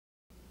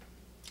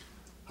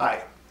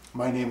Hi,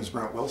 my name is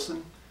Brent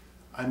Wilson.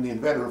 I'm the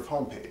inventor of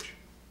Homepage.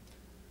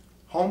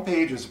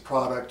 Homepage is a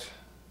product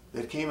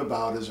that came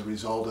about as a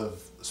result of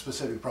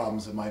specific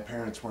problems that my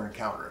parents were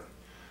encountering.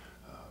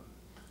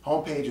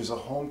 Homepage is a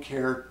home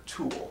care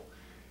tool.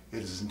 It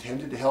is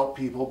intended to help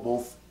people,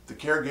 both the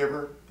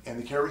caregiver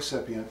and the care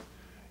recipient,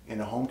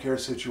 in a home care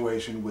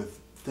situation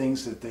with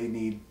things that they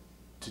need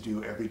to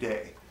do every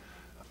day.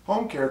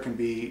 Home care can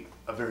be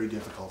a very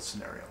difficult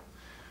scenario.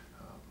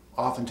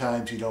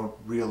 Oftentimes you don't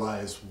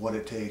realize what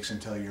it takes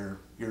until you're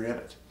in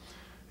it.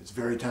 It's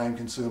very time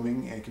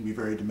consuming and it can be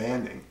very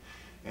demanding,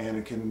 and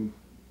it can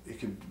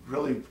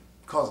really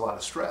cause a lot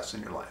of stress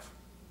in your life.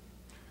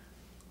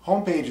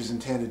 Homepage is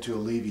intended to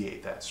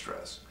alleviate that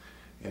stress.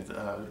 It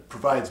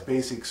provides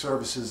basic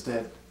services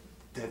that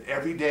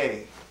every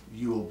day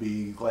you will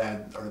be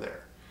glad are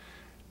there.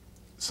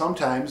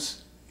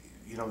 Sometimes,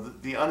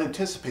 the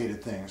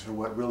unanticipated things are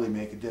what really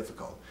make it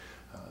difficult.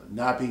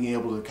 Not being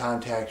able to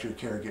contact your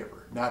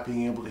caregiver, not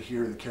being able to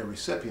hear the care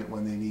recipient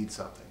when they need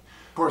something.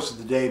 Of course, of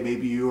the day,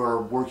 maybe you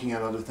are working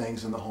on other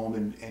things in the home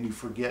and you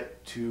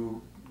forget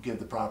to give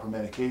the proper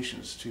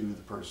medications to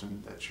the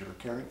person that you're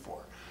caring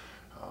for.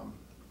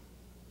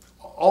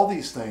 All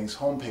these things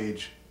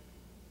Homepage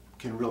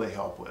can really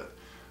help with.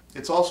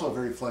 It's also a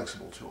very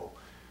flexible tool.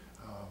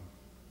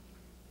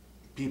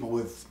 People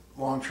with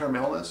long-term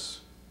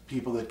illness,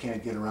 people that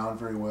can't get around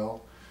very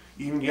well,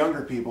 even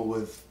younger people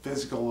with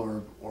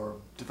physical or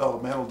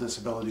developmental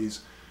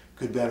disabilities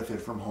could benefit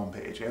from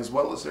Homepage, as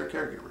well as their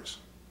caregivers.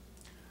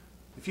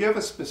 If you have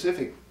a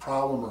specific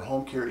problem or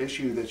home care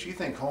issue that you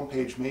think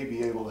Homepage may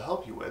be able to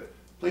help you with,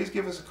 please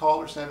give us a call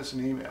or send us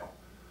an email.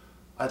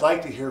 I'd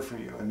like to hear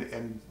from you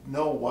and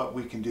know what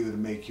we can do to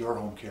make your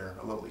home care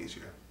a little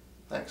easier.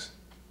 Thanks.